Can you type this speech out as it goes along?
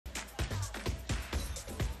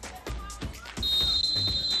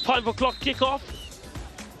5 o'clock kickoff.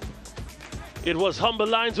 It was Humber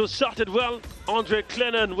Lions who started well. Andre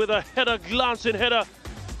Clennon with a header, glancing header.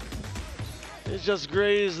 It just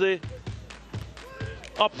grazed the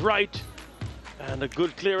upright. And a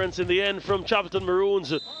good clearance in the end from Chapelton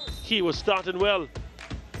Maroons. He was starting well.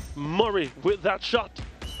 Murray with that shot.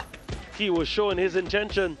 He was showing his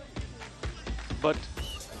intention. But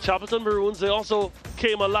Chapelton Maroons, they also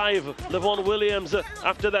came alive. Levon Williams,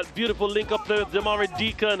 after that beautiful link up there with Damari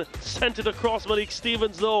Deacon, sent it across. Malik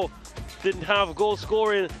Stevens, though, didn't have goal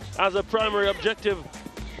scoring as a primary objective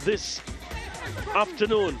this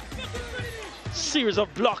afternoon. Series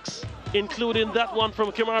of blocks, including that one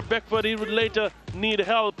from Kemar Beckford. He would later need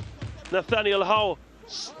help. Nathaniel Howe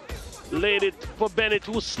laid it for Bennett,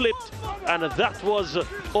 who slipped, and that was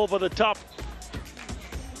over the top.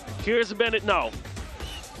 Here's Bennett now.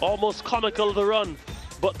 Almost comical, the run,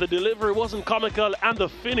 but the delivery wasn't comical, and the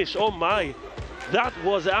finish, oh my, that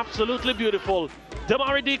was absolutely beautiful.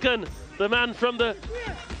 Damari Deacon, the man from the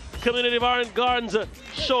community of Orange Gardens,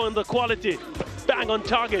 showing the quality, bang on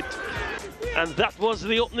target. And that was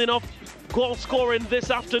the opening of goal scoring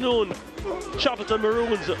this afternoon. Chapelton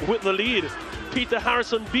Maroons with the lead. Peter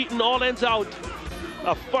Harrison beaten all ends out.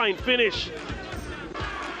 A fine finish.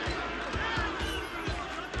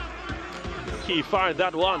 He fired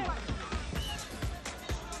that one.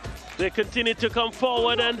 They continued to come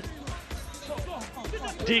forward, and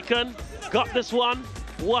Deacon got this one.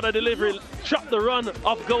 What a delivery. Trapped the run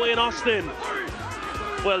of Gawain Austin.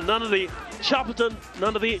 Well, none of the Chapelton,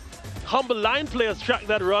 none of the Humber Line players tracked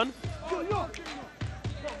that run.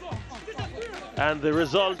 And the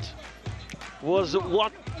result was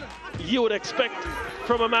what you would expect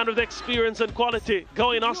from a man with experience and quality.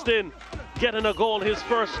 Gawain Austin getting a goal, his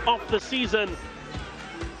first of the season.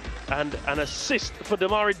 And an assist for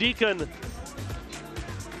Damari Deacon.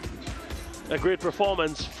 A great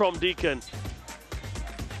performance from Deacon.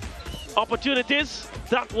 Opportunities,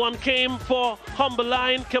 that one came for Humber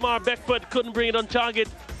Line. Kemar Beckford couldn't bring it on target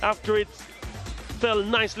after it fell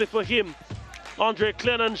nicely for him. Andre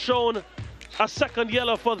Clennon shown a second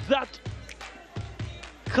yellow for that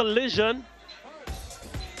collision.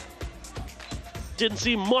 Didn't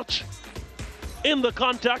see much in the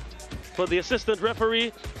contact, but the assistant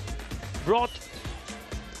referee brought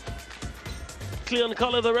Cleon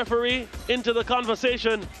Collar, the referee, into the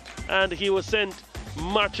conversation, and he was sent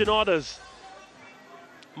marching orders.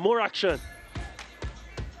 More action.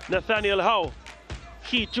 Nathaniel Howe,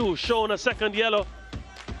 he too shown a second yellow.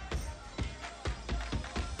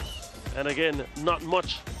 And again, not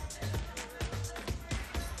much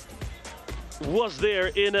was there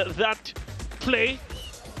in that play.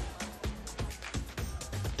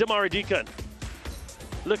 Damari Deacon,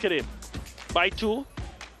 look at him, by 2,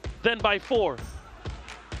 then by 4.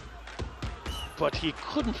 But he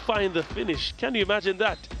couldn't find the finish. Can you imagine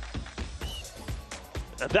that?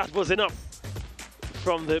 And that was enough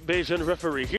from the Bajan referee.